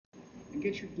and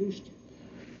get your booster.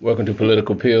 Welcome to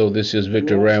Political Pill. This is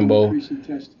Victor We're also Rambo. increasing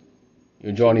testing.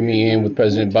 You're joining me in with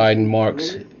President Biden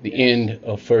marks the end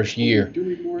of first year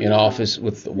in office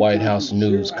with the White House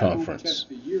News Conference.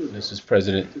 This is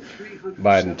President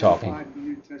Biden talking.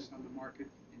 Tests on the market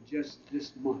in just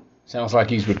this month. Sounds like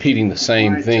he's repeating the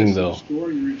same thing, though.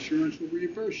 Your insurance will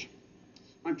reimburse you.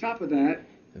 On top of that,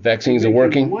 the vaccines are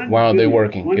working. Why aren't they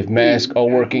working? If masks are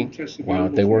working, why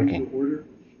aren't they working? Order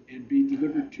and be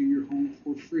delivered to your home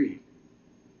for free.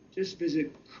 Just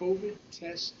visit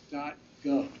covidtest.gov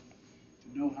to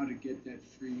know how to get that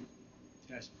free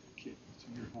test kit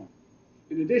to your home.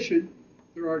 In addition,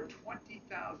 there are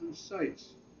 20,000 sites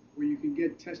where you can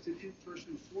get tested in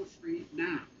person for free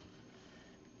now.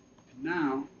 And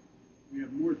now we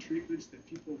have more treatments that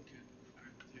people can,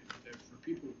 for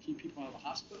people to keep people out of the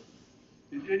hospital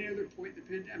than any other point in the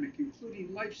pandemic,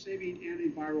 including life-saving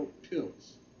antiviral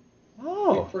pills.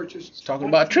 Oh, it's talking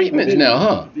about treatments now,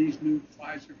 huh? These new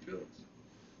Pfizer pills,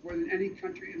 more than any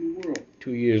country in the world.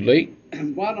 2 years late.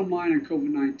 And the bottom line on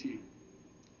COVID-19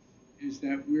 is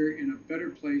that we're in a better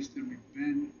place than we've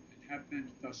been and have been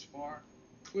thus far.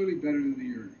 Clearly better than a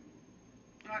year ago.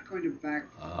 We're not going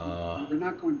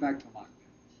back to lockdowns.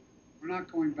 We're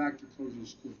not going back to closing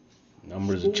schools.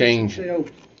 Numbers have changed.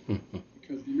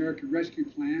 Because the American Rescue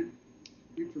Plan,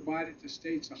 we provided to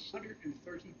states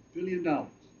 $130 billion.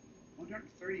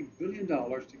 $130 billion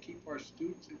to keep our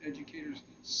students and educators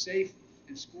safe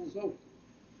and schools open.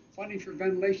 Funding for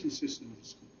ventilation systems in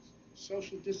schools,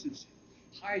 social distancing,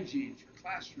 hygiene for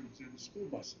classrooms and school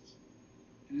buses.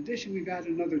 In addition, we've added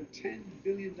another $10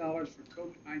 billion for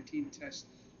COVID-19 tests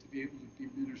to be able to be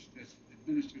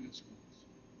administered in schools.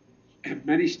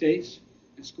 Many states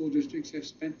and school districts have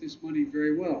spent this money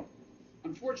very well.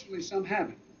 Unfortunately, some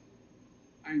haven't.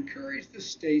 I encourage the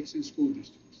states and school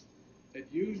districts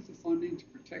that use the funding to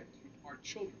protect our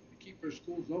children, to keep our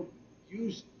schools open.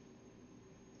 Use it.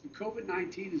 So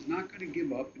COVID-19 is not going to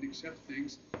give up and accept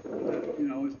things that,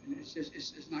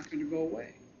 it's not going to go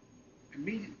away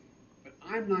immediately. But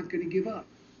I'm not going to give up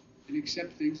and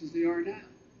accept things as they are now.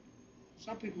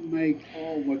 Some people may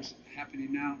call what's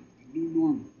happening now the new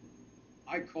normal.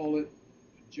 I call it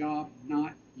a job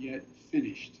not yet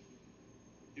finished.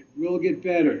 It will get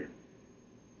better.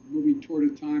 We're moving toward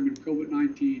a time when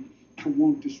COVID-19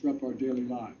 won't disrupt our daily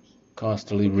lives.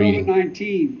 Constantly reading.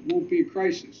 COVID-19 won't be a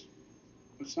crisis,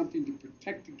 but something to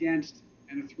protect against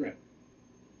and a threat.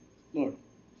 Look,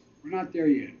 we're not there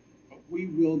yet, but we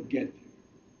will get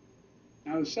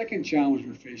there. Now, the second challenge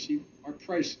we're facing are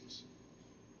prices.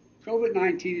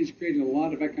 COVID-19 has created a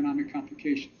lot of economic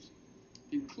complications,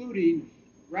 including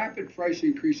rapid price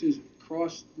increases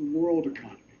across the world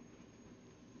economy.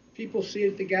 People see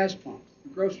it at the gas pump, the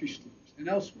grocery stores, and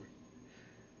elsewhere.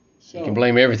 So, you can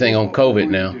blame everything on COVID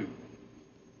now.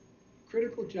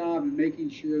 Critical job in making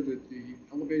sure that the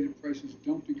elevated prices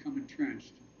don't become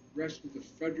entrenched rests with the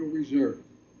Federal Reserve,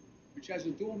 which has a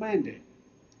dual mandate: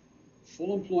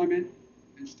 full employment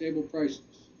and stable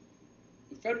prices.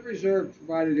 The Federal Reserve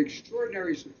provided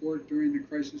extraordinary support during the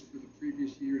crisis for the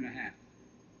previous year and a half.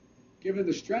 Given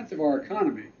the strength of our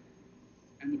economy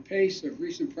and the pace of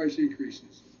recent price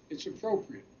increases, it's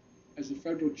appropriate, as the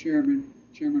Federal Chairman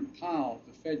Powell,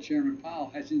 the Fed Chairman Powell,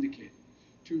 has indicated,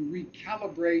 to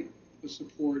recalibrate the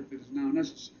support that is now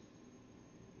necessary.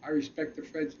 I respect the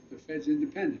Fed's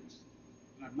independence,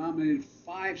 and I've nominated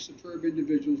 5 superb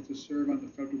individuals to serve on the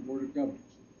Federal Board of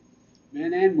Governors,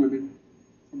 men and women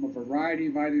from a variety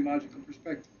of ideological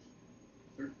perspectives.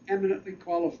 They're eminently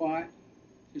qualified,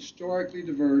 historically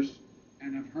diverse,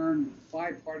 and have earned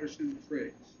bipartisan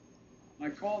praise. I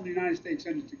call on the United States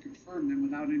Senate to confirm them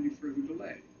without any further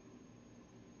delay.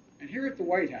 And here at the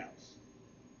White House,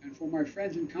 and for my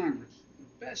friends in Congress,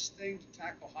 the best thing to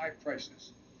tackle high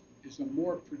prices is a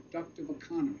more productive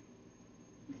economy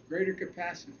with greater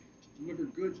capacity to deliver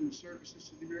goods and services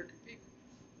to the American people.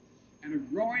 And a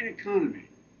growing economy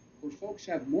where folks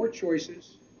have more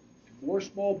choices and more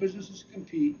small businesses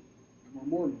compete and where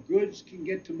more goods can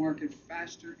get to market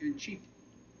faster and cheaper.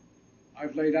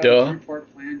 I've laid out a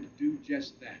 3-part plan to do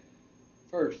just that.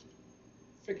 First,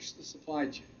 fix the supply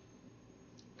chain.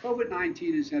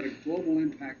 COVID-19 has had a global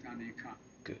impact on the economy.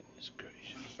 Goodness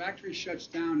gracious. When a factory shuts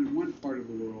down in one part of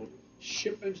the world,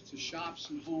 shipments to shops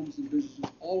and homes and businesses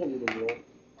all over the world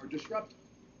are disrupted.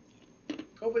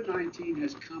 COVID-19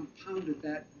 has compounded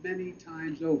that many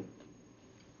times over.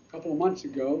 A couple of months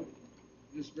ago,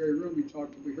 in this very room,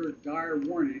 we heard dire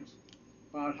warnings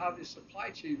about how the supply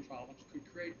chain problems could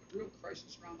create a real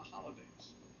crisis around the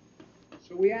holidays.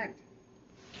 So we acted.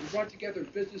 We brought together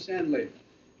business and labor,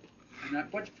 and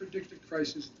that much predicted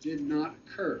crisis did not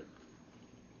occur.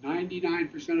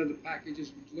 99% of the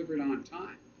packages were delivered on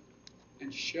time,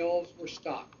 and shelves were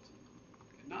stocked.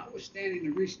 And notwithstanding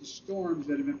the recent storms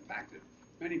that have impacted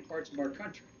many parts of our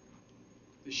country,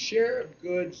 the share of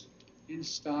goods in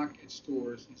stock at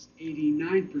stores is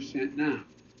 89% now,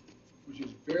 which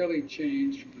has barely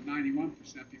changed from the 91%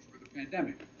 before the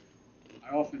pandemic.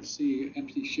 I often see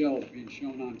empty shelves being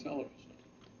shown on television.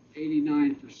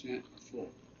 89% are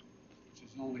full, which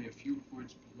is only a few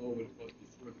points below what it was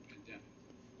before the pandemic.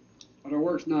 But our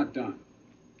work's not done.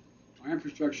 Our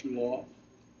infrastructure law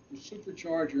will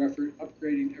supercharge our effort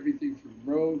upgrading everything from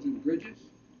roads and bridges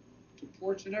to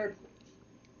ports and airports,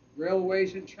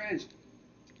 railways and transit,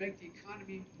 to make the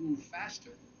economy move faster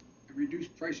and reduce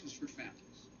prices for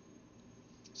families.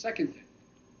 Second thing,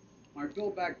 my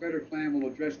Build Back Better plan will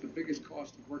address the biggest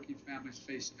cost of working families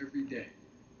face every day.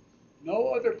 No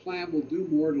other plan will do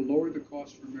more to lower the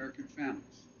cost for American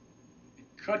families. It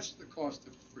cuts the cost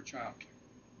for child care.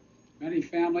 Many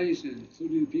families,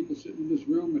 including the people sitting in this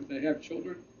room, if they have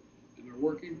children and they're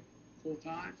working full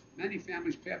time, many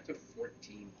families pay up to $14,000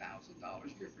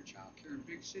 a year for child care in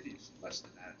big cities, less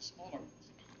than that in smaller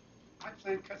ones. My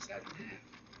plan cuts that in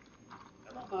half.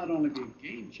 That will not only be a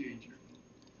game changer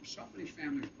for so many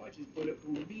families' budgets, but it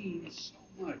will mean so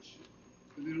much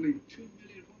for nearly 2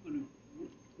 million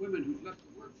women who've left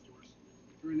the workforce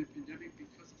during the pandemic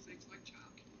because of things like child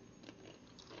care.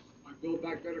 My Build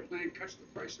Back Better plan cuts the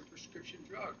price of prescription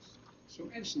drugs. So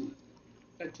insulin,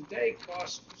 that today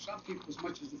costs some people as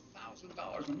much as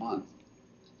 $1,000 a month,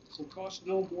 will cost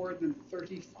no more than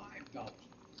 $35. It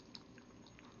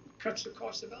cuts the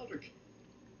cost of elder care,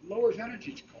 lowers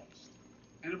energy costs,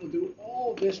 and it will do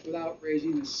all this without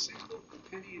raising a single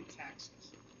penny in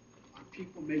taxes on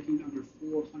people making under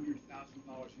 $400,000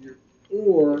 a year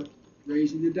or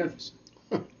raising the deficit.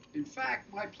 In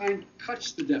fact, my plan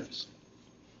cuts the deficit,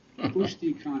 boosts the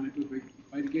economy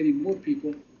by getting more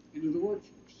people into the workforce.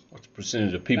 What's the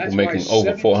percentage of people making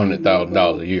over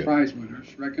 $400,000 a year? Prize winners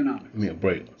for economics. Give me a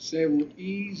break. Say it will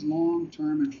ease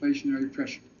long-term inflationary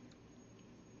pressure.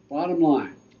 Bottom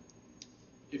line,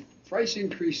 if price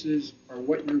increases are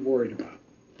what you're worried about,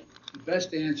 the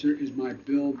best answer is my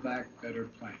Build Back Better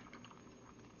plan.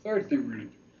 Third thing we're going to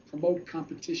do, promote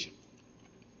competition.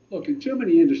 Look, in too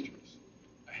many industries,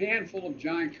 a handful of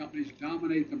giant companies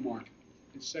dominate the market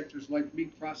in sectors like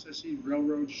meat processing,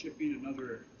 railroad, shipping, and other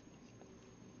areas.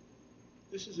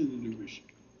 This isn't a new issue.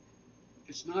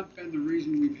 It's not been the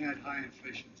reason we've had high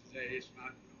inflation today. It's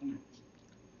not the only reason.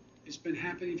 It's been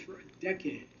happening for a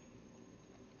decade.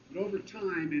 But over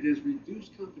time, it has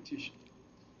reduced competition,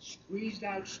 squeezed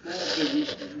out small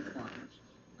business and farmers,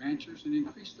 ranchers, and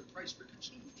increased the price for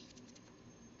consumers.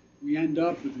 We end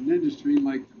up with an industry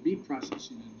like the meat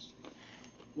processing industry,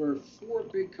 where 4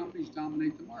 big companies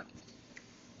dominate the market.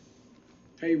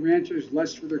 Pay ranchers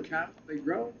less for their cattle they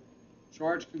grow,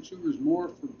 charge consumers more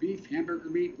for beef, hamburger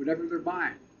meat, whatever they're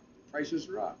buying. Prices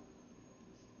are up.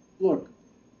 Look,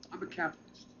 I'm a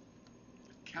capitalist.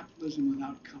 But capitalism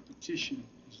without competition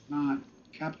is not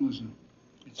capitalism.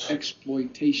 It's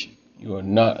exploitation. You are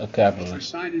not a capitalist. I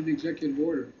signed an executive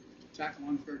order to tackle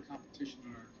unfair competition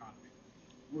in our economy.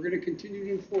 We're going to continue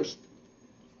to enforce it,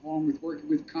 along with working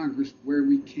with Congress where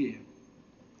we can.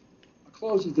 I'll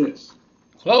close with this.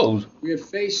 Close? We have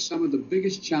faced some of the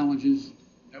biggest challenges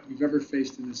that we've ever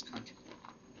faced in this country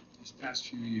these past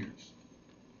few years.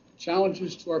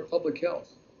 Challenges to our public health,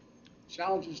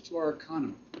 challenges to our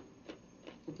economy.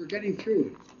 But we're getting through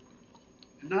it.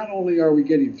 And not only are we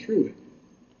getting through it,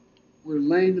 we're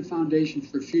laying the foundation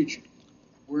for a future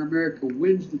where America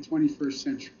wins the 21st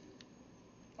century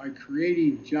by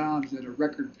creating jobs at a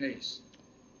record pace.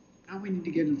 Now we need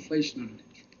to get inflation under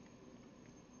control.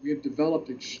 We have developed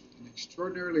an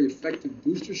extraordinarily effective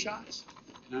booster shots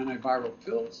and antiviral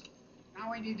pills.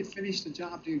 Now we need to finish the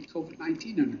job to get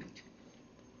COVID-19 under control.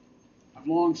 I've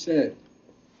long said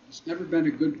it's never been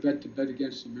a good bet to bet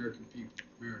against the American people,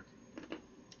 America.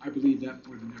 I believe that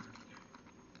more than ever today.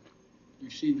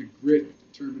 We've seen the grit,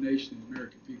 determination of the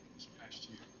American people this past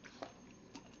year.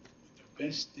 The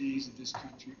best days of this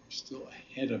country are still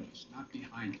ahead of us, not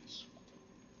behind us.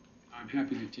 I'm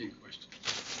happy to take questions.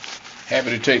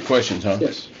 Happy to take questions, huh?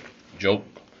 Yes. Joe?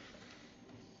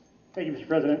 Thank you, Mr.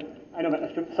 President. I know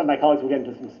some of my colleagues will get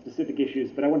into some specific issues,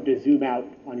 but I wanted to zoom out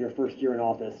on your first year in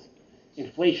office.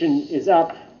 Inflation is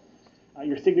up.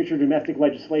 Your signature domestic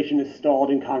legislation is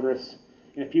stalled in Congress.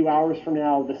 In a few hours from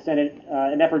now, the Senate,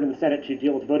 an effort in the Senate to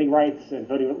deal with voting rights and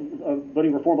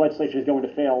voting reform legislation is going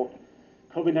to fail.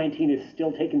 COVID-19 is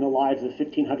still taking the lives of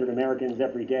 1,500 Americans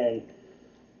every day,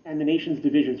 and the nation's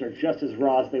divisions are just as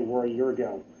raw as they were a year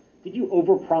ago. Did you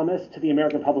overpromise to the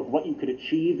American public what you could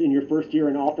achieve in your first year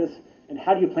in office, And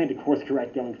how do you plan to course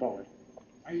correct going forward?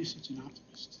 Why are you such an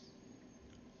optimist?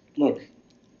 Look,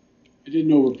 I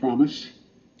didn't overpromise,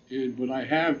 and what I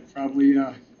have probably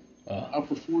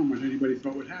outperformed what anybody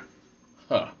thought would happen.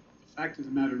 Huh. The fact of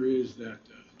the matter is that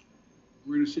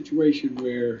we're in a situation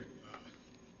where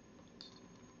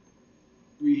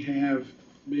we have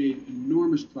made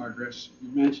enormous progress.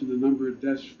 You mentioned the number of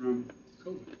deaths from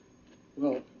COVID.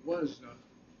 Well, it was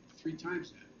 3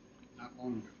 times that not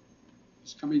long ago.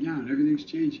 It's coming down. Everything's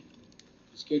changing.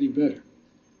 It's getting better.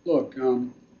 Look,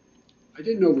 I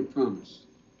didn't overpromise,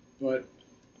 but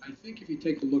I think if you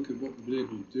take a look at what we've been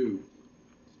able to do,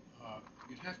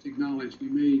 you'd have to acknowledge we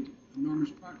made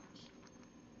enormous progress.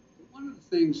 But one of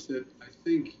the things that I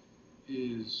think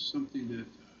is something that,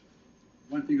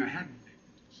 one thing I haven't been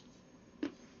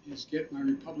able to do is get my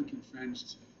Republican friends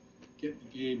to get in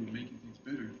the game of making things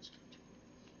better in this country.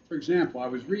 For example, I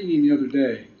was reading the other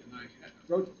day, and I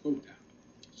wrote the quote down,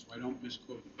 so I don't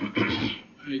misquote it.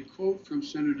 A quote from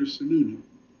Senator Sununu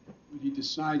when he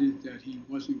decided that he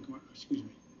wasn't going,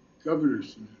 Governor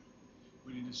Sununu,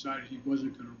 when he decided he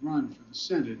wasn't going to run for the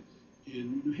Senate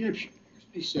in New Hampshire. Here's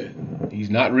what he said.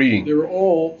 He's not reading. They were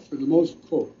all, for the most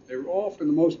part,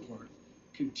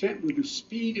 content with the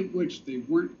speed at which they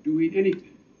weren't doing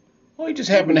anything. Well, he just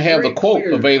happened to have the quote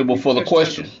available for the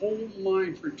question. The whole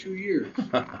line for 2 years.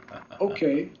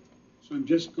 Okay, so I'm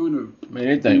just going to Man,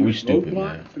 they think we stupid,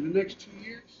 roadblock man. for the next 2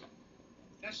 years?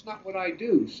 That's not what I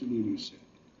do, Sununu said.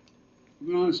 He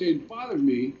went on to say it bothered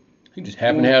me. He just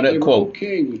happened to have that they quote. were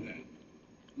okay with that.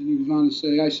 Then he goes on to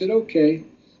say, I said, okay,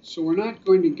 so we're not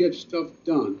going to get stuff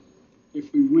done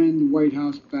if we win the White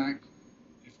House back,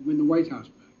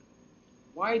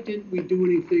 Why didn't we do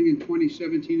anything in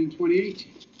 2017 and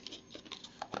 2018?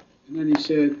 And then he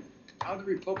said, how the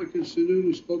Republican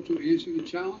Sununu spoke to answer the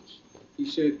challenge? He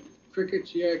said,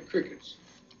 crickets, yeah, crickets.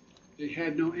 They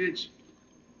had no answer.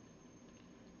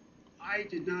 I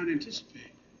did not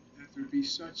anticipate that there'd be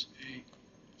such a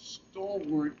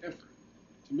stalwart effort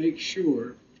to make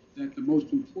sure that the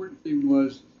most important thing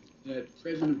was that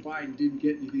President Biden didn't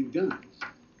get anything done.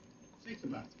 Think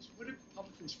about this. What are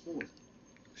Republicans for?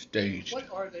 Staged. What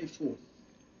are they for?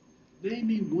 Name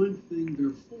me one thing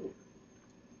they're for.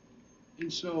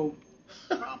 And so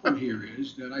the problem here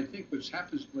is that I think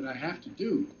what I have to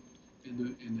do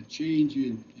in the change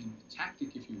in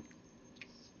tactic, if you will,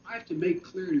 I have to make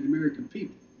clear to the American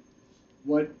people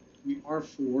what we are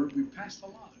for. We passed a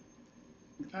lot.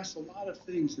 We passed a lot of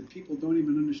things that people don't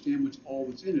even understand what's all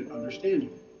that's in it,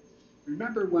 understandable.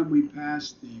 Remember when we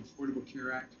passed the Affordable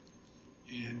Care Act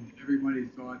and everybody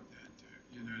thought that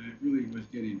it really was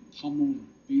getting pummeled and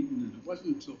beaten, and it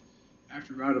wasn't until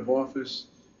after we're out of office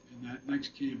in that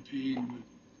next campaign,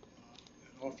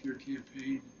 that off-year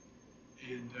campaign,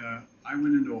 and I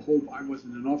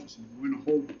wasn't in office, and we went a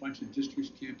whole bunch of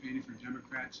districts campaigning for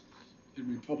Democrats and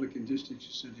Republican districts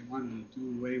who said they wanted to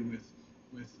do away with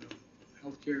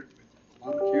health care,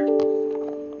 with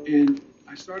Obamacare. And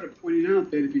I started pointing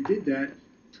out that if you did that,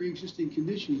 pre-existing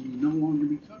conditions would no longer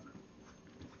be covered.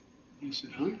 And he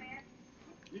said, huh?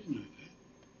 We didn't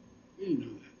know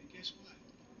that. And guess what?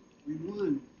 We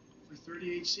won for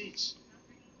 38 seats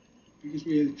because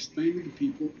we had explained to the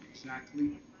people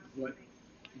exactly what,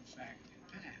 in fact,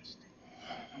 had passed.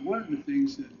 And one of the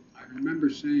things that I remember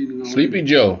saying, Sleepy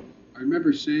Joe. I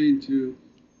remember saying to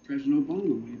President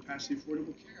Obama when he passed the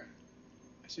Affordable Care Act,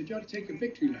 I said, you ought to take a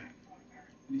victory lap.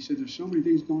 And he said, there's so many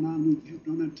things going on, we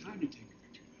don't have time to take a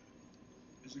victory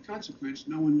lap. As a consequence,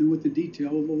 no one knew what the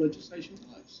detail of the legislation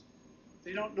was.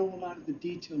 They don't know a lot of the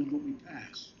detail of what we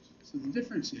passed. So the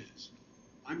difference is,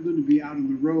 I'm going to be out on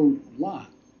the road a lot,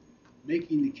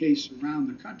 making the case around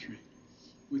the country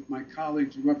with my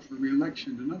colleagues who are up for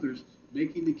re-election and others,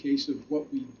 making the case of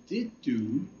what we did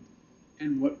do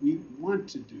and what we want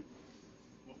to do,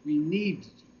 what we need to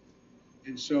do.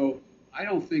 And so I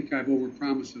don't think I've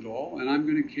overpromised at all, and I'm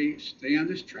going to stay on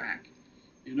this track.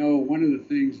 You know, one of the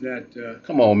things that...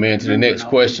 Come on, man, to the next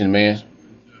question, man.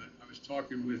 I was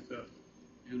talking with,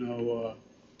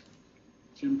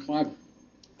 Jim Clyburn,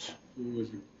 who was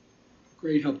a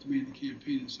great help to me in the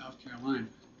campaign in South Carolina.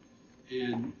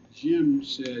 And Jim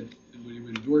said, and when he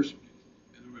endorsed me,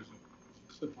 and there was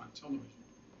a clip on television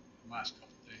the last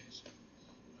couple of days of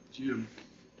Jim,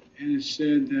 and it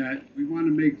said that we want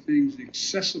to make things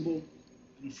accessible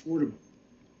and affordable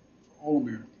for all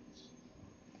Americans.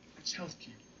 That's health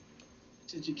care.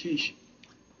 That's education.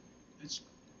 That's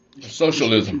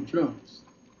socialism. Drugs.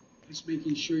 That's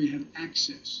making sure you have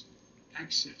access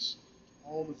to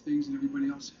all the things that everybody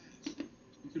else has.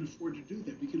 We can afford to do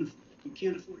that. We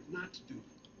can't afford not to do it.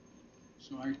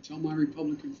 So I tell my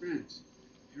Republican friends,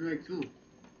 here I come.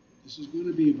 This is going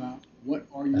to be about what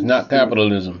are you? It's not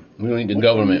capitalism. We don't need the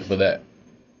government for that.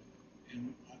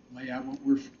 And lay out what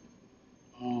we're.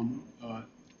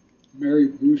 Mary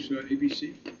Bruce,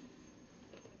 ABC.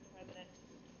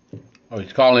 Oh,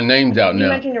 he's calling names out You now.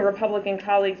 mentioned your Republican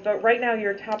colleagues, but right now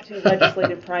your top two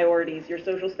legislative priorities, your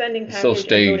social spending package So and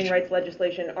staged. voting rights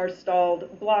legislation, are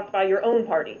stalled, blocked by your own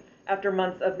party after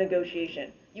months of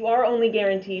negotiation. You are only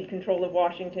guaranteed control of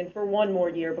Washington for one more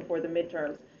year before the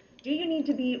midterms. Do you need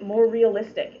to be more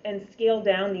realistic and scale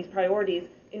down these priorities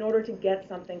in order to get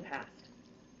something passed?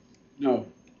 No,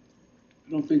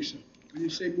 I don't think so. When you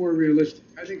say more realistic,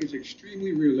 I think it's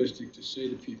extremely realistic to say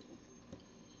to people,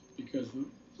 because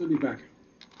let me back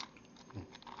up.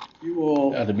 You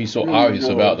all Not to be so really obvious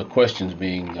know about the questions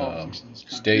being politics in this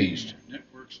country, staged.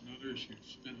 networks and others. You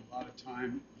spend a lot of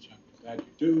time, which I'm glad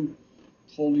you do,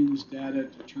 polling this data,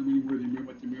 determining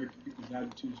what the American people's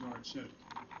attitudes are, etc.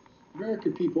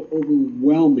 American people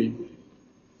overwhelmingly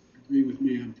agree with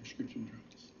me on prescription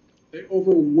drugs. They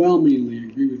overwhelmingly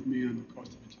agree with me on the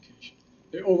cost of education.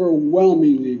 They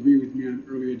overwhelmingly agree with me on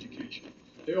early education.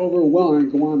 They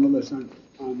overwhelmingly go on the list on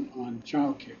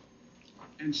child care.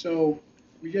 And so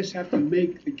we just have to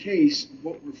make the case of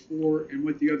what we're for and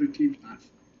what the other team's not for.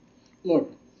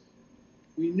 Look,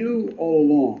 we knew all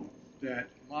along that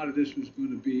a lot of this was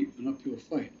going to be an uphill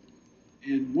fight.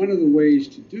 And one of the ways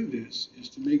to do this is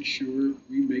to make sure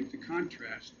we make the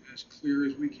contrast as clear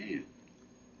as we can.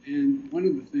 And one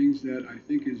of the things that I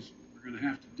think is we're going to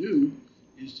have to do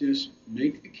is just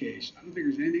make the case. I don't think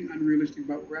there's anything unrealistic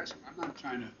about what we're asking.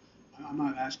 I'm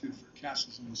not asking for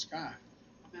castles in the sky.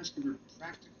 I'm asking for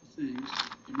practical things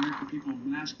the American people have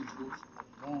been asking for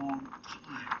a long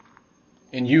time.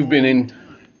 And you've been in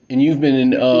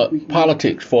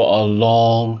politics for a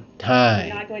long time.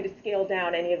 You're not going to scale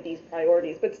down any of these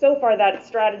priorities, but so far that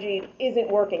strategy isn't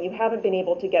working. You haven't been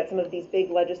able to get some of these big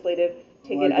legislative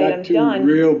ticket items done. I got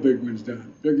two real big ones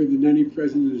done, bigger than any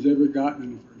president has ever gotten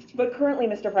in the first year. But currently,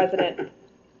 Mr. President,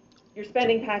 your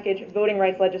spending package, voting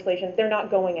rights legislation, they're not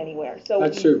going anywhere. So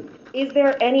that's true. Is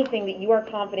there anything that you are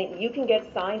confident you can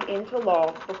get signed into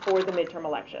law before the midterm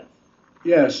elections?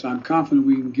 Yes, I'm confident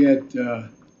we can get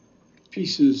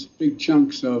pieces, big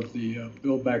chunks of the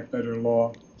Build Back Better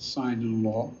law signed into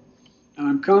law. And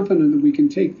I'm confident that we can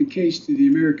take the case to the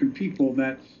American people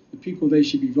that the people they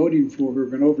should be voting for, who are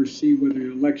going to oversee whether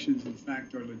the elections in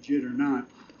fact are legit or not,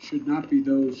 should not be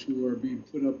those who are being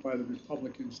put up by the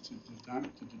Republicans to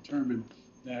determine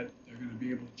that they're going to be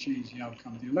able to change the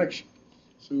outcome of the election.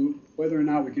 So whether or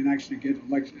not we can actually get an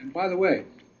election, and by the way,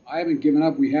 I haven't given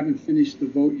up. We haven't finished the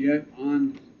vote yet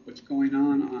on what's going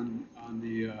on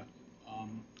the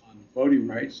voting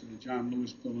rights and the John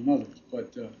Lewis bill and others.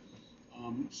 But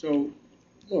so,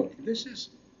 look, this is.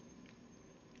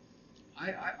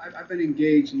 I've been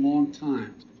engaged a long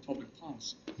time in public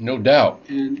policy. No doubt.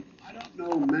 And I don't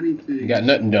know many things got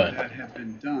nothing done that have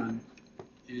been done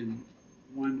in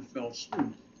one fell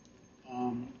swoop.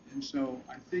 And so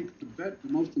I think the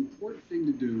most important thing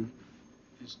to do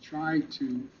is try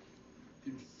to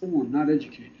inform, not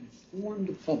educate, inform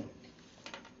the public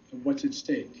of what's at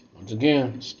stake. Once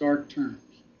again, in stark terms,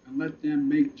 and let them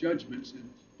make judgments and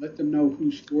let them know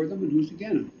who's for them and who's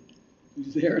against them,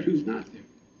 who's there and who's not there,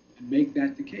 and make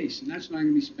that the case. And that's what I'm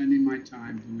going to be spending my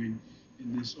time doing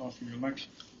in this off-year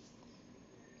election.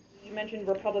 You mentioned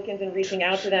Republicans and reaching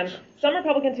out to them. Some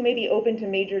Republicans who may be open to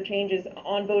major changes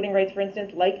on voting rights, for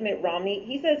instance, like Mitt Romney,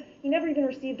 he says he never even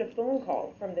received a phone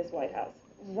call from this White House.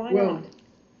 Why not?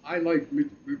 I like Mitt.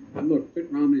 Look,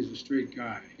 Mitt Romney's a straight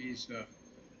guy.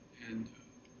 And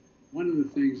one of the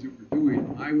things that we're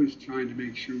doing, I was trying to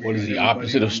make sure what is the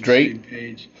opposite of straight? On the same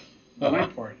page with my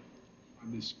party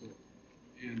on this score.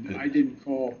 And I didn't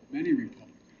call many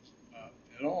Republicans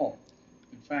at all.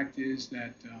 The fact is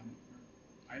that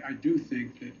I do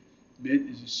think that Mitt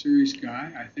is a serious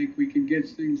guy. I think we can get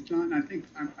things done. I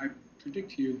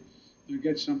predict to you to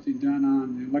get something done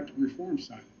on the electoral reform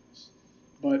side of this.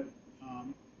 But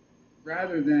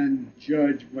rather than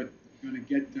judge what's going to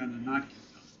get done and not get done,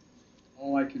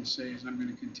 all I can say is I'm going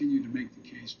to continue to make the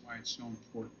case why it's so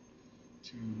important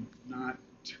to not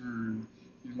turn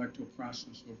the electoral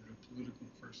process over to political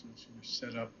persons who are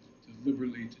set up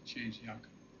deliberately to change the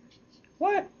outcome of elections.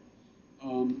 What?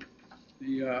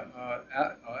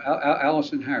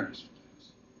 Allison Harris.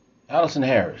 Allison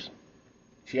Harris.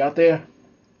 She out there?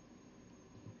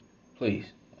 Please.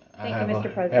 Thank you,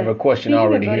 Mr. President. I have a question Speaking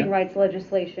already of voting here. rights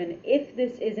legislation, if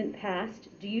this isn't passed,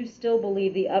 do you still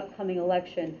believe the upcoming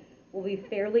election will be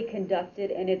fairly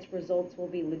conducted and its results will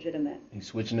be legitimate? He's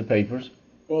switching the papers.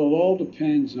 Well, it all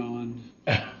depends on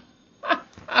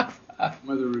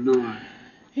whether or not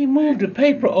he moved the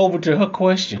paper over to her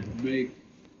question. make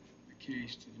the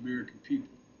case to the American people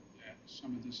that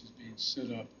some of this is being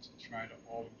set up to try to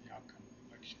alter the outcome of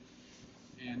the election.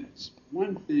 And it's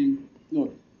one thing,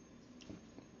 look,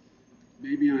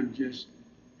 maybe I'm just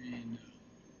being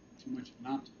too much of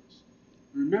an optimist.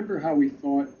 Remember how we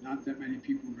thought not that many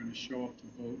people were going to show up to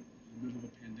vote in the middle of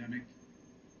a pandemic?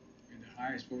 We had the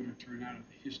highest voter turnout in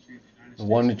the history of the United States. The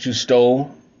one that you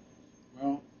stole?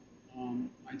 Well,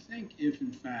 I think if,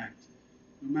 in fact,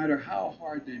 no matter how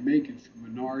hard they make it for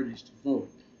minorities to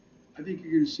vote, I think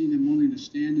you're going to see them willing to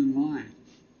stand in line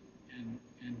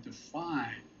and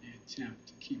defy the attempt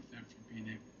to keep them from being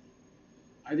able to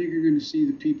vote. I think you're going to see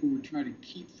the people who try to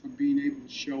keep from being able to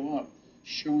show up,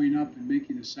 showing up and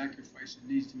making the sacrifice it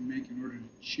needs to make in order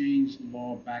to change the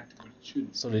law back to what it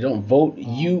should be. So they don't vote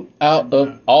you out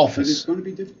of office. But it's going to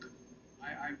be difficult.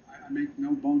 I make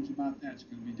no bones about that. It's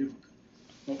going to be difficult.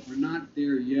 But we're not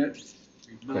there yet.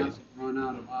 We've not run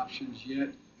out of options yet.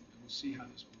 And we'll see how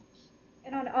this moves.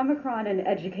 And on Omicron and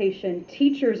education,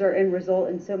 teachers are in revolt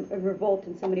in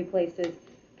so many places.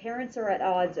 Parents are at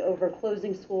odds over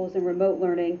closing schools and remote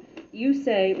learning. You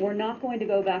say we're not going to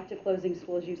go back to closing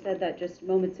schools. You said that just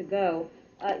moments ago.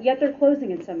 Yet they're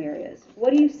closing in some areas.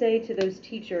 What do you say to those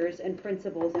teachers and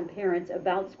principals and parents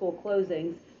about school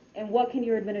closings? And what can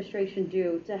your administration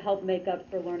do to help make up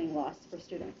for learning loss for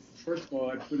students? First of all,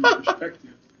 I put in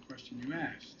perspective the question you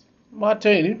asked. Well, I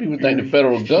tell you, these people think the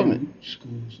federal government.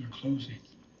 Schools are closing.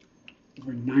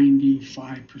 Over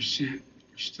 95% are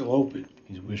still open.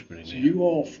 He's whispering So there. you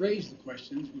all phrase the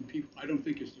questions when people, I don't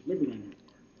think it's deliberate on your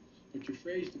part, but you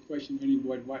phrase the question when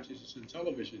anybody watches this on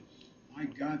television. My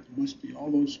God, there must be,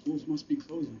 all those schools must be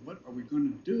closing. What are we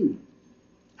going to do?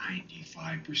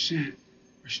 95%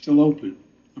 are still open,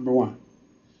 number one.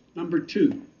 Number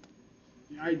two,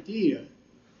 the idea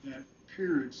that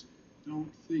parents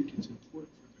don't think it's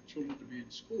important for their children to be in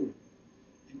school,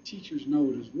 and teachers know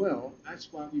it as well.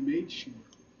 That's why we made sure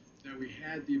that we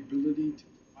had the ability to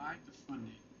provide the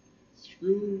funding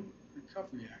through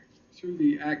Recovery Act, through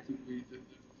the act that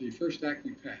the first act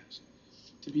we passed,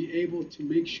 to be able to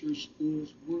make sure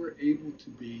schools were able to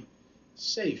be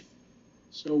safe.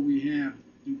 So we have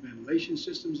new ventilation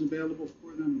systems available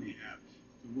for them. We have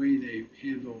the way they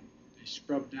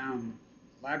scrub down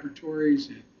laboratories,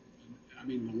 and I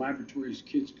mean the laboratories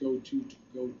kids go to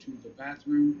the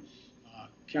bathroom,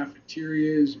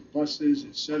 cafeterias, buses,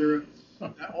 etc.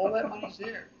 All that money's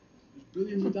there. There's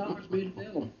billions of dollars made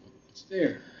available. It's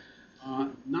there.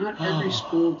 Not every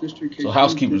school district has. So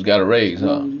housekeepers got a raise,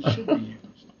 huh? It should be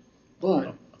used,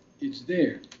 but it's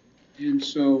there. And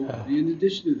so, in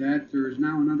addition to that, there is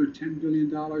now another $10 billion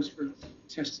for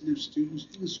testing of students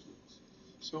in the schools.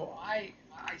 So I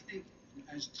think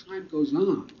as time goes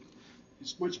on,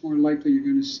 it's much more likely you're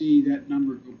going to see that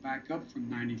number go back up from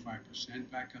 95%,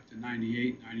 back up to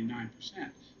 98, 99%.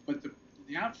 But the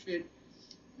outfit,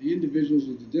 the individuals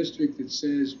of the district that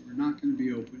says we're not going to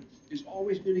be open, is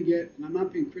always going to get, and I'm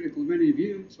not being critical of any of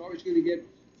you, it's always going to get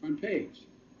front page.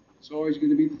 It's always going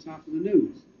to be the top of the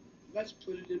news. Let's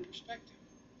put it in perspective.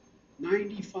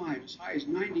 95, as high as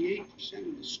 98%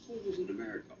 of the schools in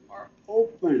America are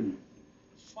open,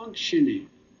 functioning,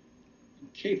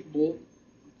 and capable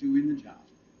of doing the job.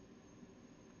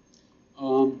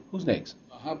 Who's next?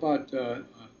 How about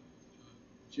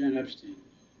Jen Epstein?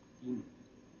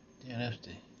 Jan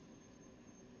Epstein.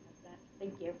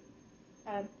 Thank you.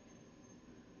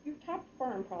 Your top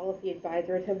foreign policy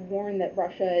advisors have warned that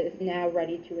Russia is now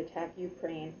ready to attack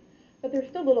Ukraine, but there's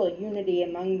still little unity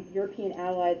among European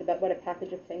allies about what a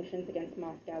package of sanctions against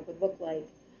Moscow would look like.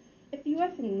 If the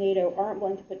U.S. and NATO aren't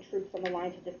willing to put troops on the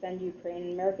line to defend Ukraine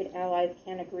and American allies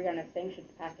can't agree on a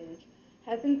sanctions package,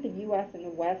 hasn't the U.S. and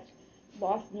the West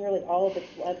lost nearly all of its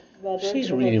leverage?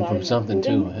 She's reading from something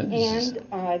too.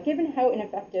 And given how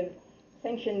ineffective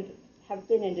sanctions have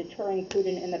been in deterring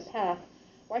Putin in the past,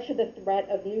 why should the threat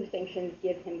of new sanctions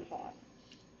give him pause?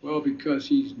 Well, because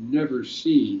he's never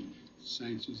seen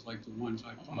sanctions like the ones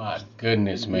I posed. My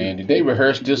goodness, man. Did they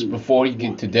rehearse this before he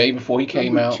came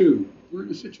out? Number two, we're in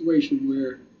a situation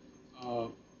where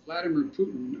Vladimir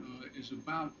Putin is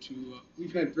about to,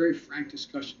 we've had very frank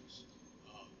discussions,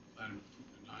 Vladimir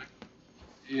Putin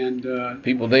and I. And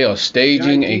people, they are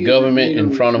staging a government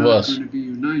in front of us. Going to be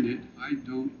united, I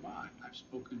don't buy. I've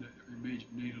spoken to every major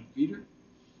NATO leader.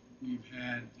 We've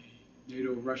had the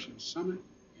NATO-Russian summit.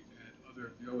 We've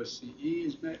had the OSCE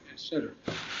has met, etc.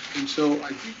 And so I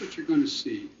think what you're going to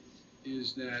see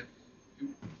is that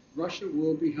Russia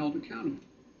will be held accountable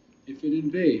if it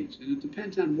invades. And it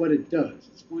depends on what it does.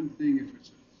 It's one thing if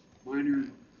it's a minor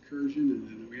incursion and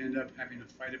then we end up having a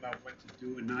fight about what to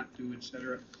do and not do,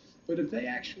 etc. But if they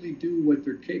actually do what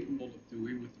they're capable of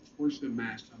doing with the force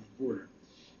amassed on the border,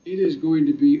 it is going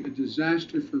to be a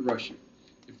disaster for Russia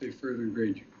if they further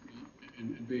invade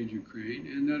Ukraine,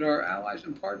 and that our allies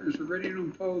and partners are ready to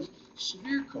impose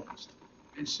severe cost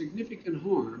and significant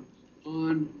harm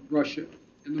on Russia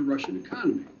and the Russian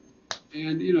economy.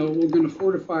 And, you know, we're going to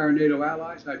fortify our NATO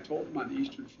allies. I told them on the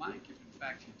eastern flank, if in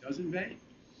fact he does invade,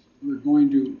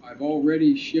 I've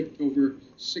already shipped over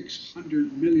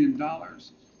 $600 million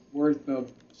worth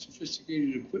of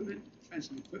sophisticated equipment,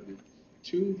 defensive equipment,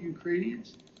 to the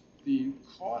Ukrainians. The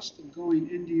cost of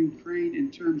going into Ukraine in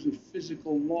terms of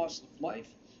physical loss of life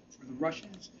for the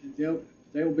Russians, they'll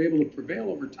be able to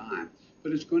prevail over time,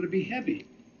 but it's going to be heavy.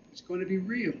 It's going to be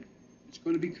real. It's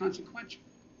going to be consequential.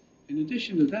 In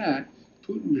addition to that,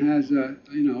 Putin has a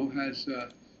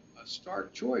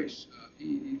stark choice: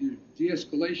 either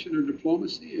de-escalation or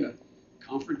diplomacy,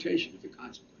 confrontation with the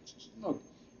consequences. Look,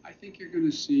 I think you're going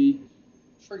to see,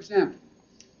 for example,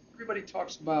 everybody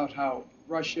talks about how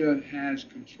Russia has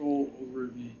control over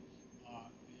the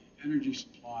energy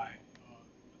supply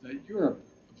that Europe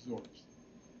absorbs.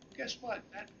 Guess what?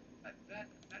 That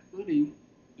money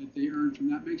that they earn from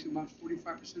that makes about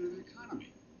 45% of the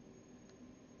economy.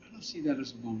 I don't see that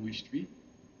as a one-way street.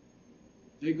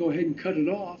 They go ahead and cut it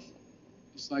off.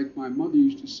 It's like my mother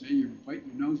used to say, you're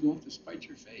biting your nose off to spite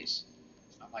your face.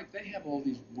 It's not like they have all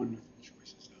these wonderful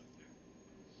choices out there.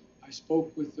 I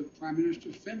spoke with the Prime Minister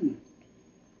of Finland.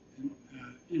 And,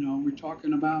 we're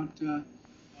talking about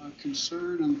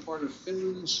concern on the part of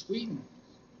Finland and Sweden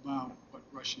about what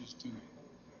Russia is doing.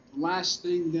 The last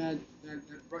thing that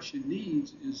Russia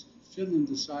needs is Finland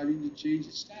deciding to change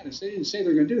its status. They didn't say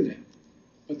they're going to do that,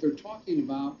 but they're talking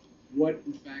about what,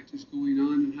 in fact, is going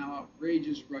on and how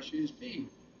outrageous Russia is being.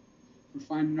 We're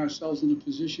finding ourselves in a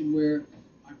position where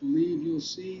I believe you'll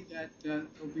see that there'll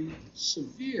be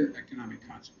severe economic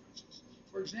consequences.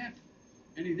 For example,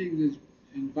 anything that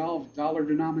involves dollar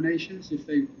denominations, if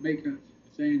they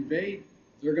invade,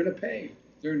 they're going to pay.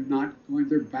 Their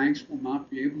banks will not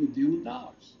be able to deal in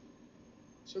dollars.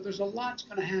 So there's a lot's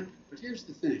going to happen. But here's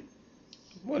the thing.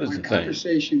 What is the thing? My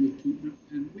conversation with Putin,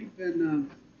 and we've been,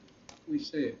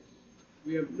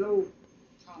 we have no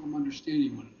problem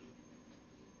understanding one another.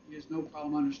 He has no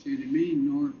problem understanding me,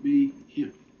 nor me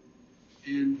him.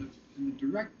 And the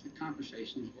direct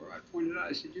conversations were, I pointed out,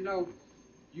 I said,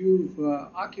 you've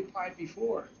occupied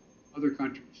before other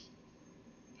countries,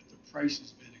 but the price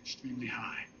has been extremely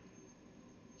high.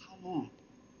 How long?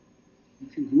 You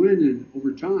can go in and,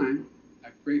 over time,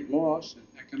 at great loss and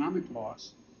economic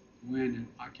loss, go in and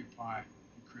occupy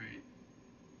Ukraine.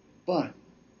 But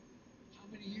how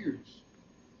many years?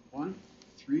 1,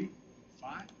 3,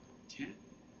 5, 10?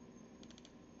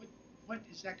 What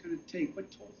is that going to take?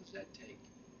 What toll does that take?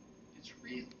 It's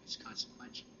real. It's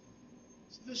consequential.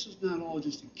 So this is not all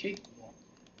just a cakewalk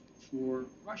for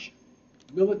Russia.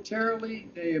 Militarily,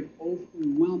 they have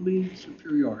overwhelming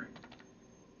superiority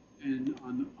as it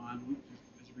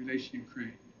relates to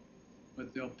Ukraine.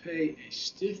 But they'll pay a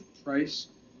stiff price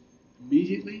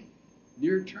immediately,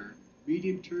 near term,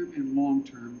 medium term, and long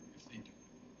term if they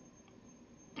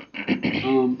do.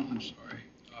 I'm sorry.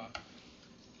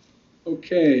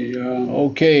 Okay.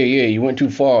 Okay, yeah, you went too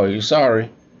far. You're sorry.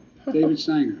 David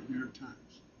Sanger, New York Times.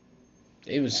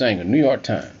 David Sanger, New York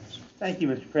Times. Thank you,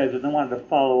 Mr. President. I wanted to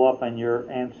follow up on your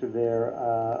answer there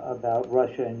about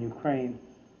Russia and Ukraine.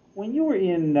 When you were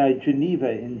in Geneva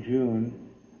in June,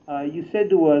 you said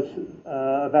to us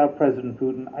about President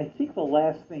Putin, I think the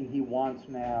last thing he wants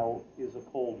now is a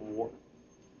Cold War.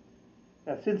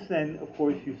 Now, since then, of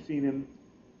course, you've seen him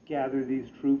gather these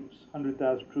troops,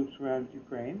 100,000 troops around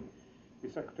Ukraine.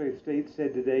 Your Secretary of State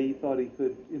said today he thought he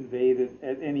could invade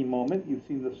at any moment. You've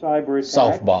seen the cyber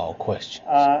attack. Softball question.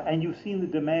 And you've seen the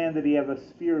demand that he have a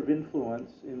sphere of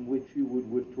influence in which you would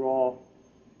withdraw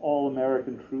all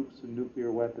American troops and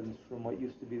nuclear weapons from what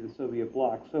used to be the Soviet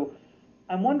bloc. So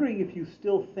I'm wondering if you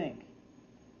still think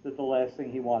that the last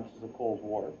thing he wants is a Cold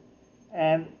War.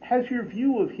 And has your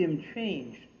view of him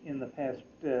changed in the past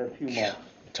few months?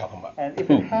 Talking about And if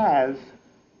it has,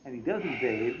 and he does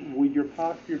invade, would your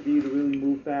posture be to really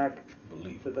move back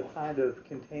to the kind of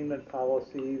containment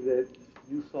policy that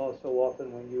you saw so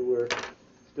often when you were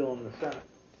still in the Senate?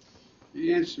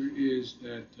 The answer is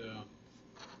that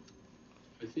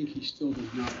I think he still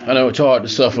does not. I know it's hard to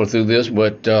suffer through this,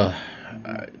 but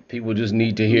people just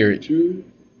need to hear it. Two,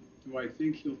 do I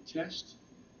think he'll test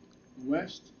the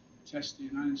West, test the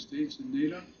United States and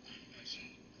NATO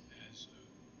as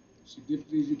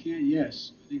significantly as he can?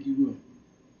 Yes, I think he will.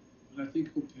 But I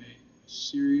think he'll pay a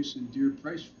serious and dear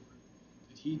price for it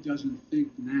that he doesn't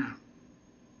think now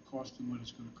cost him what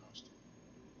it's going to cost him.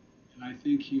 And I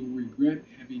think he'll regret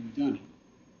having done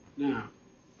it. Now,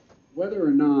 whether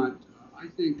or not I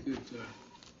think that,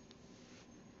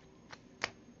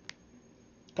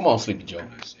 Come on, Sleepy Joe. how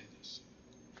can I say this?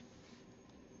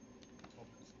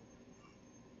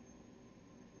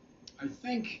 I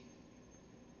think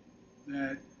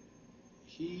that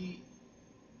he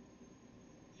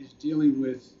is dealing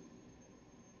with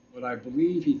what I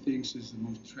believe he thinks is the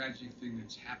most tragic thing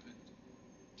that's happened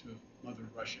to Mother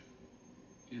Russia,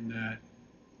 in that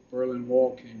the Berlin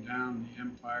Wall came down, the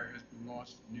empire has been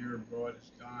lost, near abroad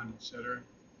is gone, etc.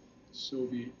 The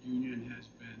Soviet Union has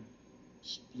been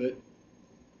split.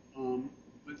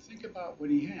 But think about what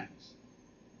he has.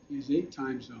 He has 8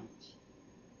 time zones,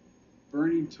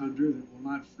 burning tundra that will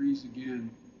not freeze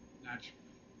again naturally.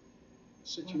 A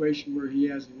situation where he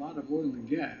has a lot of oil and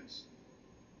gas,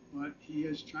 but he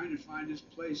is trying to find his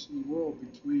place in the world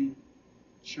between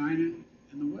China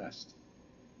and the West.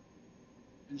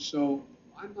 And so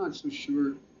I'm not so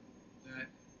sure that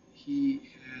he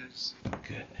has.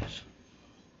 Goodness.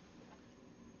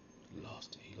 He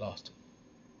lost it.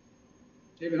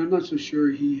 David, I'm not so sure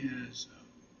he has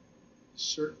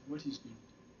certain what he's going to do.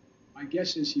 My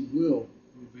guess is he will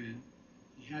move in.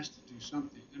 He has to do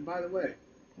something. And by the way,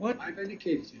 What? I've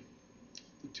indicated to him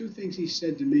the 2 things he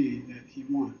said to me that he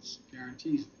wants,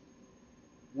 guarantees them.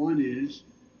 One is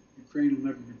Ukraine will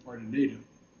never be part of NATO.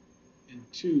 And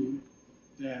 2,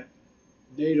 that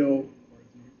NATO, or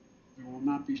there will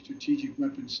not be strategic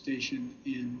weapons stationed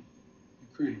in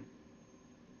Ukraine.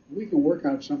 We can work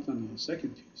out something on the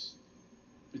second piece,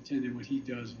 pretending what he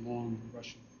does along the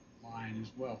Russian line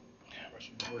as well, the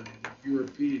Russian border, the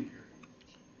European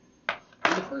area.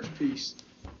 In the first piece,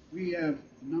 we have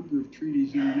a number of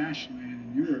treaties internationally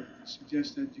and in Europe that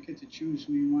suggest that you get to choose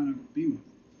who you want to be with.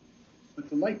 But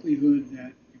the likelihood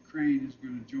that Ukraine is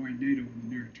going to join NATO in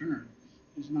the near term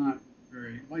is not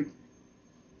very likely,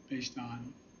 based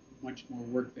on much more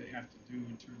work they have to do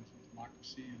in terms of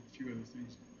democracy and a few other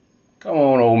things. Come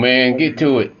on, old man, get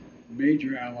to it.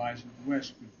 Major allies of the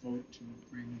West would vote to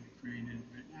bring Ukraine in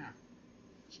right now.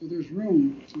 So there's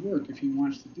room to work if he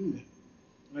wants to do that.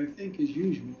 But I think, as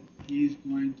usual, he's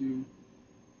going to.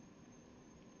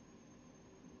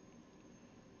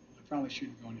 I probably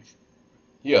shouldn't go any further.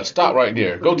 Yeah, stop right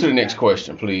there. Go to the next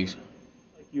question, please.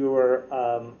 You were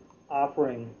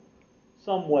offering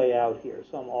some way out here,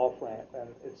 some off-ramp, and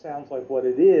it sounds like what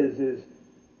it is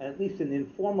at least an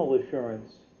informal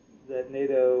assurance that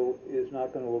NATO is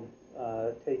not going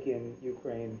to take in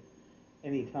Ukraine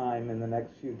anytime in the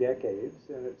next few decades,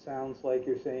 and it sounds like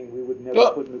you're saying we would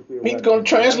never put nuclear weapons. He's going to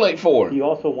translate for him. He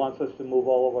also wants us to move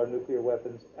all of our nuclear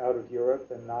weapons out of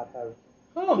Europe and not have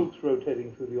troops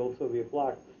rotating through the old Soviet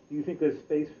bloc. Do you think there's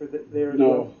space for there as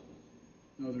well?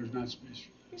 No, there's not space for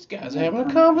that. These guys are having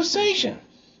a conversation.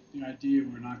 The idea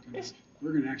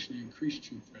we're going to actually increase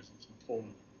troop presence in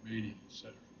Poland, Romania,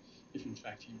 etc., if in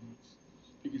fact he moves.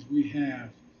 Because we have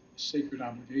a sacred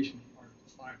obligation in Article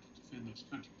 5 to defend those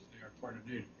countries. They are part of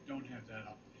NATO. We don't have that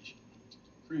obligation to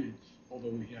Ukraine, although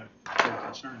we have great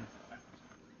concern about that.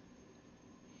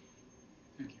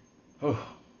 Thank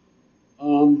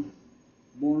you.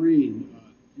 Maureen,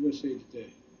 USA Today.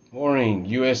 Maureen,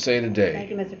 USA Today. Thank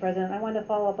you, Mr. President. I wanted to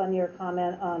follow up on your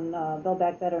comment on Build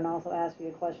Back Better and also ask you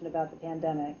a question about the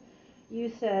pandemic.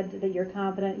 You said that you're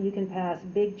confident you can pass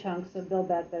big chunks of Build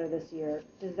Back Better this year.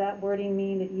 Does that wording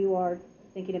mean that you are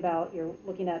thinking about, you're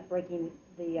looking at breaking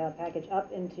the package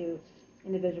up into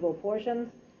individual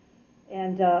portions?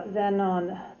 And then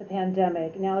on the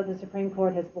pandemic, now that the Supreme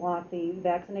Court has blocked the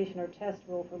vaccination or test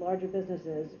rule for larger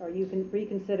businesses, are you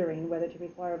reconsidering whether to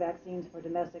require vaccines for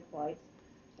domestic flights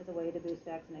as a way to boost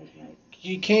vaccination rates?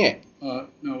 You can't. No,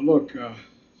 look,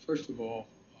 first of all,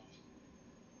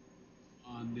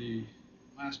 on the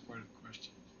last part of the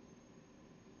question,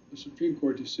 the Supreme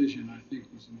Court decision, I think,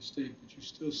 was a mistake, but you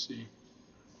still see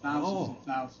thousands and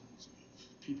thousands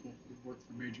of people who work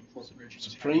for major corporations.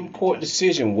 Supreme Court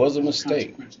decision was a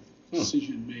mistake. Consequence of the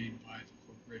decision made by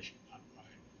the corporation, not by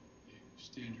the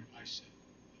standard I set.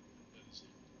 That is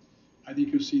it. I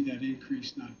think you'll see that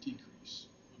increase, not decrease.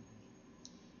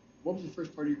 What was the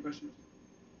first part of your question?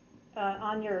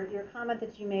 On your comment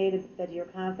that you made, that you're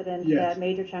confident Yes. that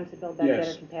major chunks of Build Back Yes.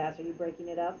 Better can pass, are you breaking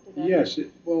it up? Is that Yes,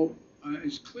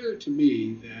 it's clear to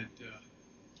me that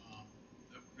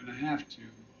we're going to have to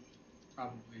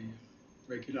probably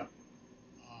break it up.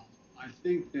 I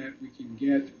think that we can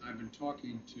get, I've been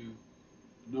talking to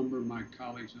a number of my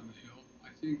colleagues on the Hill, I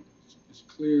think it's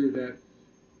clear that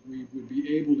we would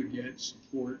be able to get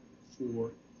support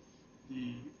for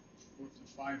the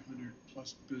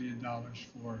 $500+ billion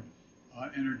for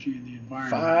energy and the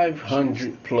environment.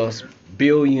 $500+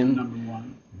 billion. Number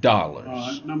one.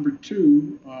 Dollars. Number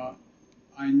two,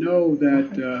 I know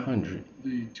that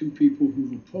the two people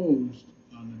who've opposed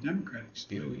on the Democratic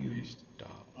side, at least,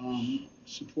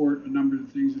 support a number of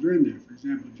the things that are in there. For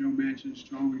example, Joe Manchin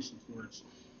strongly supports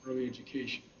early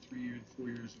education, 3 and 4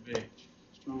 years of age.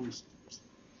 Strongly supports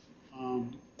that.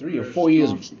 3 or 4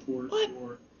 years. Support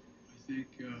for, I think,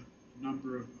 a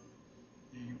number of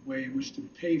the way in which to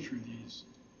pay for this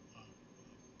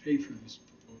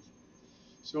proposal.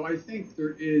 So I think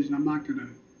there is, and I'm not going to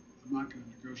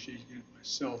negotiate against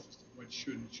myself as to what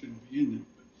should and shouldn't be in it,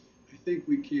 but I think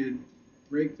we can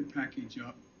break the package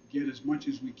up, get as much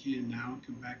as we can now, and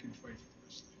come back and fight for the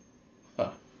rest of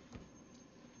it.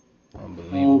 Huh.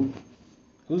 Unbelievable.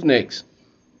 Who's next?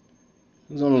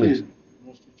 Who's on the list?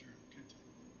 Wall Street Journal.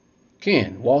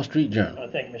 Ken, Wall Street Journal.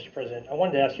 Thank you, Mr. President. I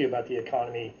wanted to ask you about the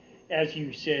economy. As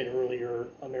you said earlier,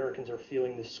 Americans are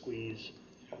feeling the squeeze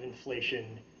of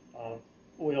inflation.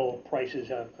 Oil prices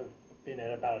have been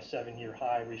at about a 7-year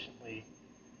high recently.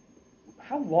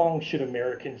 How long should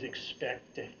Americans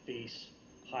expect to face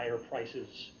higher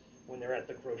prices when they're at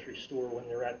the grocery store, when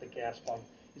they're at the gas pump?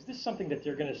 Is this something that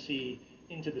they're going to see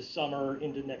into the summer,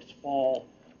 into next fall?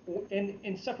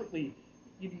 And separately,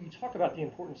 you talk about the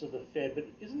importance of the Fed, but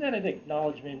isn't that an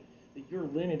acknowledgement that you're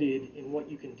limited in what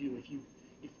you can do?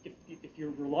 If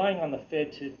you're relying on the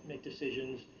Fed to make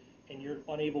decisions and you're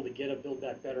unable to get a Build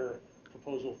Back Better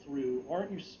proposal through,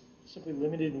 aren't you simply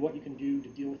limited in what you can do to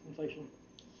deal with inflation?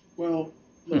 Well,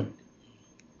 look,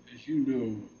 as you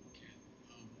know,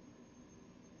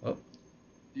 Ken,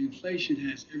 the inflation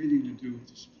has everything to do with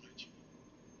the supply chain.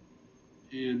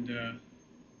 And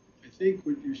I think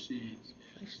what you see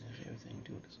is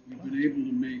we've been able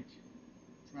to make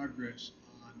progress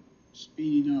on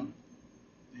speeding up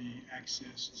the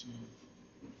access to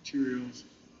materials.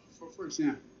 For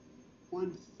example,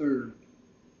 1/3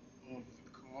 of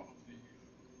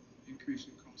the increase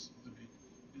in cost of living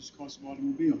is the cost of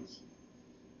automobiles.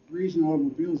 The reason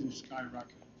automobiles have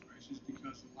skyrocketed in price is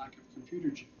because of the lack of computer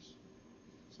chips.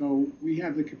 So we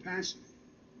have the capacity,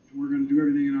 and we're going to do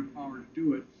everything in our power to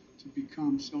do it, to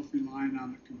become self-reliant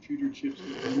on the computer chips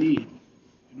that we need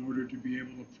in order to be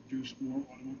able to produce more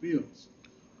automobiles.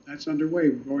 That's underway.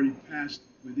 We've already passed,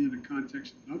 within the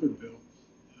context of another bill,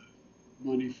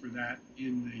 money for that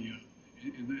in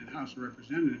the House of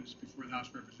Representatives, before the House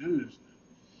of Representatives.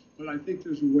 But I think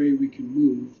there's a way we can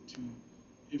move to,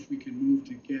 if we can move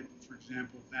to get, for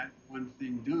example, that one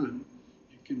thing done,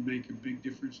 it can make a big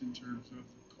difference in terms of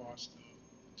the cost of,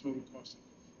 the total cost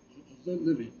of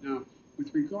living. Now,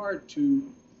 with regard to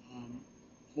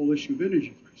the whole issue of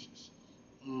energy prices,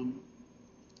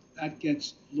 that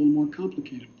gets a little more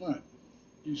complicated, but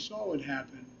you saw what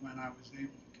happened when I was able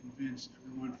to convince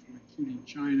everyone, from including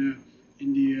China,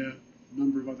 India, a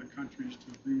number of other countries,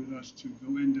 to agree with us to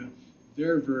go into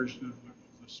their version of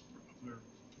their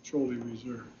petroleum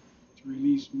reserve, to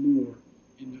release more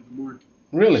into the market.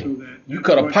 Really? So that you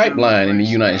cut a pipeline in the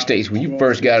United States when you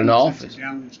first got in office.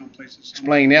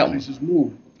 Explain that one.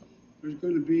 More. There's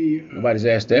going to be nobody's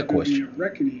asked that question. A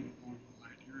reckoning on the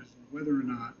line here as to whether or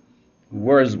not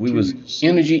we was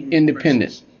energy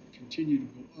independent continue to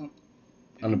go up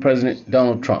under President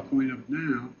Donald Trump. Going up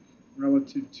now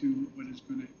relative to what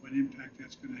impact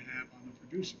that's going to have on the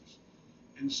producers.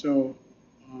 And so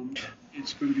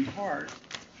it's going to be hard.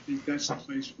 I think that's the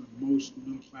place where most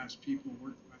middle-class people,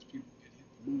 working-class people get hit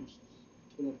the most.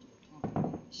 Pull up to the top,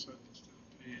 all of a sudden, instead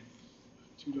of paying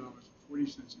 $2.40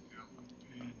 a gallon,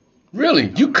 paying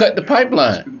really? You cut the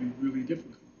pipeline. It's going to be really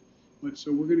difficult. But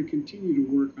so we're going to continue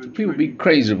to work on people be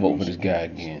crazy to vote for this guy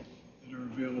again. That are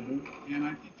available, and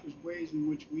I think there's ways in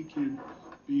which we can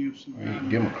be of some value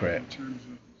Democrat. in terms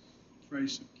of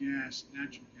price of gas,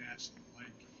 natural gas, and the like,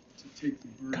 to take the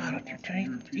burden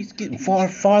off. He's getting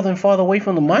farther and farther away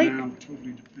from the mic. Now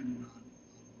totally dependent on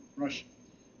Russia,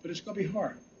 but it's going to be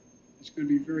hard. It's going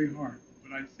to be very hard.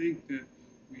 But I think that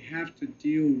we have to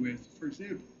deal with, for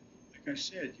example, like I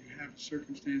said, you have a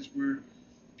circumstance where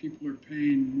people are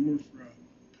paying more for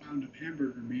a pound of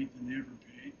hamburger meat than they ever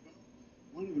paid. Well,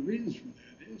 one of the reasons for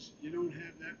that is you don't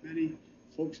have that many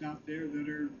folks out there that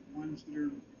are ones that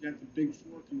are got the big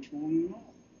four controlling it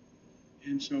all.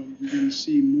 And so you're going to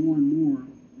see more and more,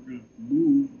 we're going to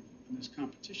move in this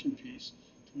competition piece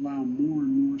to allow more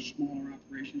and more smaller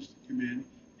operations to come in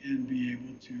and be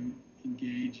able to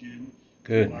engage in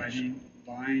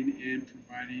buying and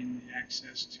providing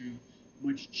access to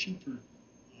much cheaper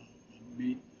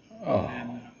meat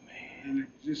than it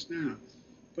exists now.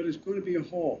 But it's going to be a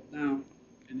haul. Now,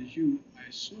 and I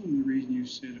assume the reason you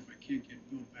said if I can't get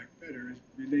Build Back Better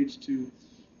relates to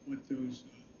what those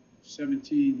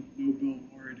 17 Nobel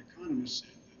laureate economists said,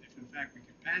 that if in fact we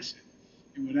could pass it,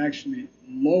 it would actually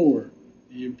lower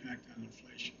the impact on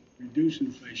inflation, reduce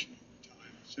inflation over time.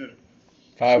 cetera.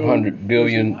 500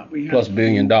 billion plus $1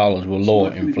 billion will lower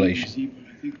It's not gonna be inflation. easy,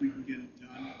 but I think we can get it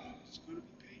done. It's going to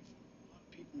be painful for a lot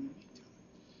of people in the meantime.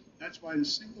 That's why the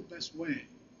single best way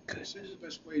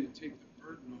to take the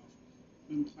burden off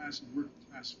middle class and working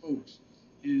class folks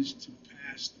is to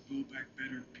pass the Build Back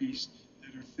Better piece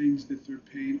that are things that they're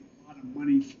paying a lot of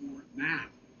money for now.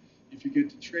 If you get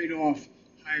to trade off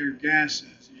higher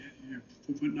gases, you're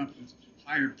putting up with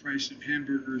higher price of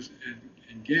hamburgers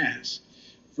and gas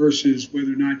versus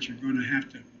whether or not you're going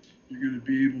to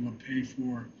be able to pay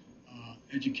for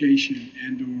education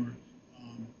and or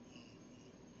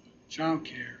child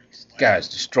care. This guy's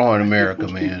destroying America,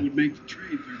 Most people man. would make the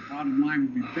trade. Their bottom line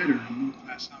would be better in middle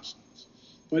class households.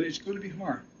 But it's going to be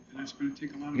hard, and it's going to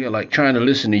take a lot of. Yeah, like trying to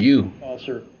listen to you.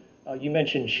 Sir, you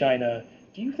mentioned China.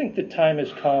 Do you think the time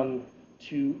has come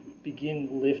to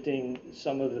begin lifting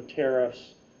some of the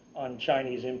tariffs on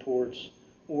Chinese imports,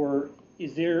 or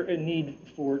is there a need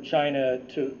for China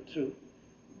to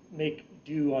make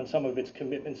due on some of its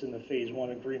commitments in the Phase 1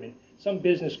 agreement? Some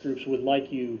business groups would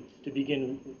like you to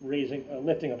begin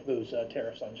lifting up those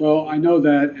tariffs on China. Well, I know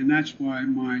that, and that's why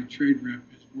my trade rep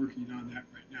is working on that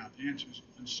right now. The answer is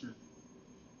uncertain.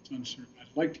 It's uncertain.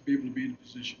 I'd like to be able to be in a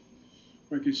position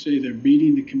where I could say they're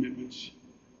meeting the commitments,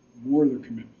 more of their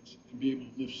commitments, and be able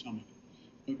to lift some of it.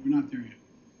 But we're not there yet.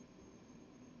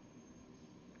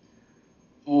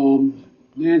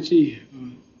 Nancy,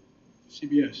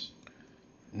 CBS.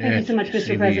 Thank you so much, Mr.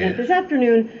 CBS. President. This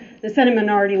afternoon, the Senate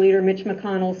Minority Leader, Mitch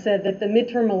McConnell, said that the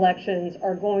midterm elections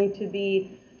are going to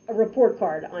be a report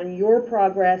card on your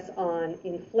progress on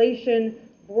inflation,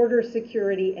 border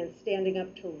security, and standing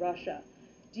up to Russia.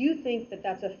 Do you think that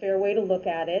that's a fair way to look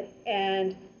at it?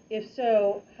 And if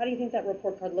so, how do you think that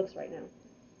report card looks right now?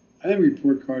 I think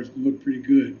report cards can look pretty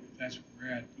good if that's where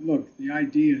we're at. But look, the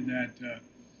idea that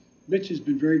Mitch has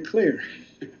been very clear.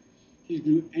 He's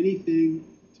doing anything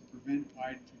to prevent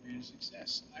Biden from being a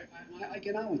success. I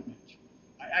get on with Mitch.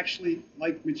 I actually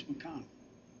like Mitch McConnell.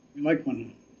 We like one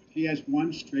another. He has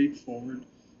one straightforward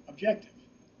objective.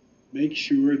 Make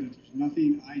sure that there's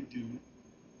nothing I do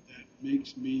that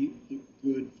makes me look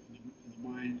good in the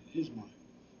mind, his mind,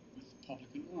 with the public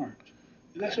at large.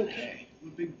 And that's okay. I'm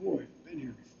a big boy. I've been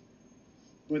here before.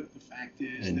 But the fact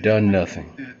is And that done nothing.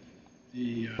 That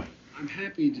I'm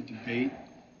happy to debate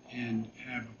and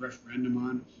have a referendum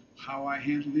on how I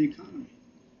handle the economy,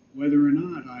 whether or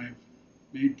not I've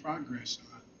made progress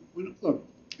on. Look,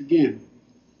 again,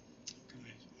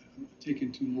 I'm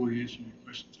taking too long answering your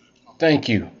questions. I apologize. Thank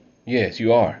you. Yes,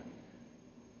 you are.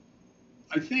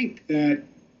 I think that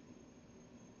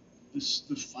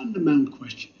the fundamental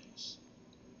question is,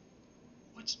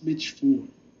 what's Mitch for?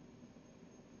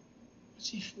 What's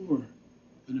he for on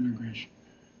immigration?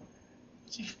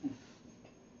 What's he for?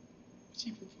 What's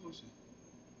he proposing?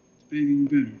 To make anything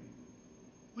better?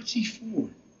 What's he for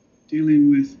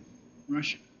dealing with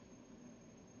Russia?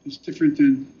 It's different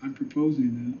than I'm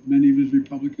proposing that many of his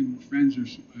Republican friends or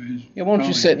his Yeah, why don't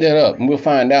you colleagues set that up and we'll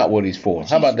find out what he's for.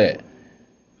 What's How he about for that? on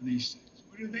these things?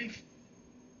 What are they for?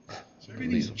 So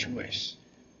everything's a choice.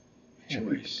 A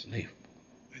choice.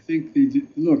 I think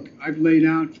look, I've laid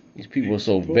out These people a are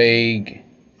so proposal vague.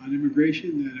 on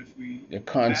immigration that if we Their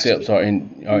concepts pass it, are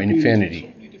we'll be in a infinity.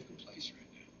 totally different place right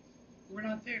now. We're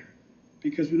not there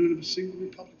because we don't have a single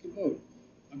Republican vote.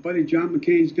 My buddy John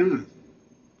McCain's gone.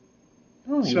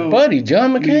 Oh, So, your buddy,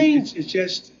 John I mean, McCain? it's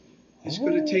just, it's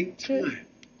going to take Okay. time.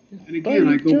 And again,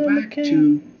 I Buddy go John back McCain.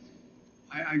 to,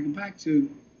 I go back to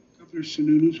Governor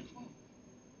Sununu's call.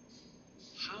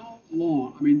 How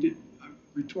long? I mean,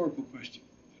 rhetorical question.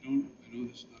 I know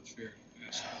this is not fair to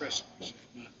ask the press question.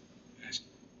 I'm not asking.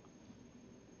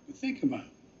 But think about it.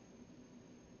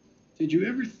 Did you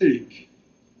ever think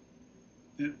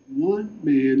that one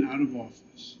man out of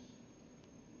office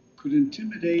could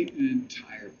intimidate an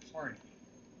entire party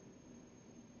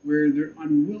where they're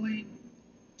unwilling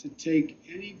to take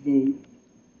any vote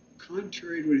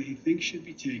contrary to what he thinks should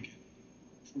be taken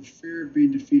for fear of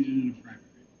being defeated in a primary?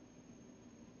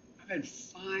 I've had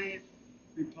 5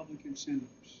 Republican senators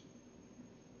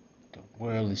What the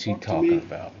world is he Talk to talking me.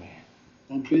 about, man?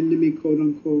 bump into me, quote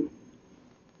unquote.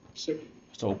 So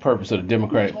It's the whole purpose of the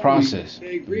democratic told me process.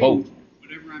 They agree Vote. with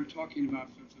whatever I'm talking about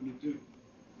for them to do.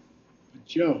 But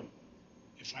Joe,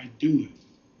 if I do it,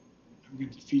 I'm going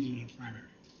to defeat it in a primary.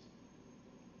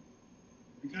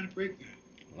 We got to break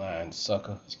that. Lying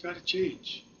sucker. It's got to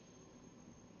change.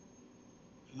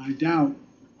 And I doubt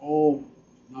you're all,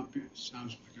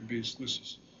 sounds like I'm being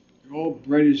solicitous, you're all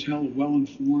bright as hell, well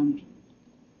informed,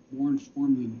 more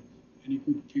informed than any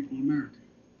group of people in America.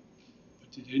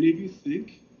 But did any of you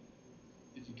think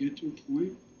that you get to a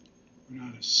point where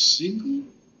not a single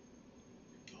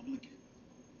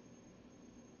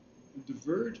to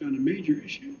diverge on a major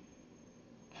issue?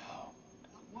 Not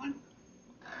one.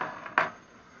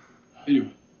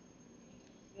 Anyway.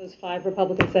 Those 5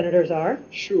 Republican senators are?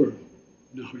 Sure.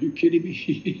 No, are you kidding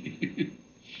me?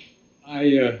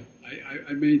 I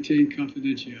maintain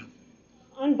confidentiality.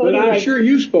 On voting but I'm rights, sure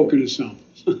you've spoken to some.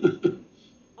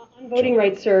 on voting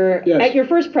rights, sir, Yes. at your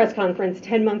first press conference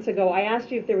 10 months ago, I asked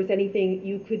you if there was anything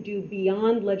you could do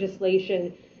beyond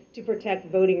legislation to protect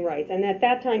voting rights. And at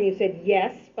that time you said,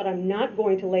 yes, but I'm not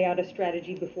going to lay out a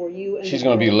strategy before you. And She's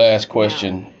going to be the last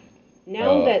question.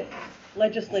 Now that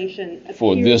legislation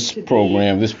For this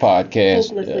program, this podcast.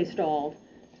 hopelessly stalled,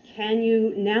 can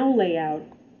you now lay out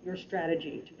your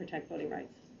strategy to protect voting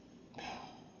rights?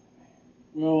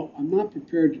 Well, I'm not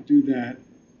prepared to do that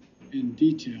in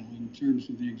detail in terms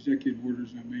of the executive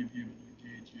orders I may be able to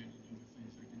engage in and other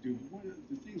things I can do. But one of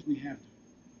the things we have done,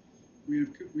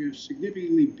 we have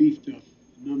significantly beefed up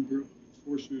a number of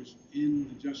enforcers in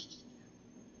the Justice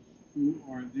Department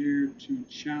who are there to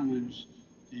challenge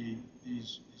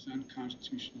these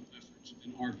unconstitutional efforts,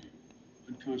 in our view,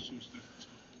 unconstitutional efforts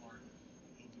on the part of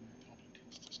the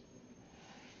Republicans.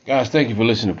 Guys, thank you for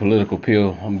listening to Political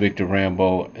Pill. I'm Victor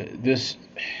Rambo.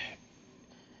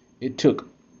 It took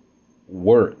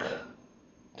work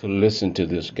to listen to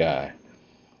this guy,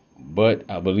 but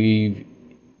I believe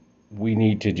we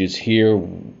need to just hear,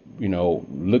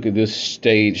 look at this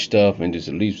stage stuff and just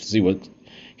at least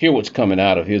hear what's coming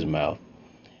out of his mouth.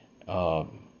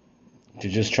 To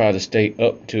just try to stay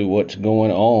up to what's going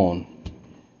on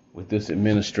with this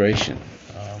administration.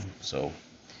 So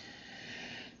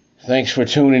thanks for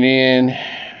tuning in,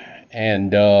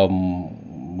 and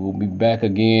we'll be back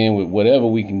again with whatever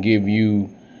we can give you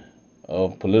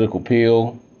of Political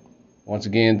Pill. Once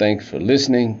again, thanks for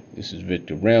listening. This is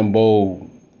Victor Rambo.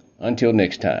 Until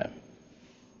next time.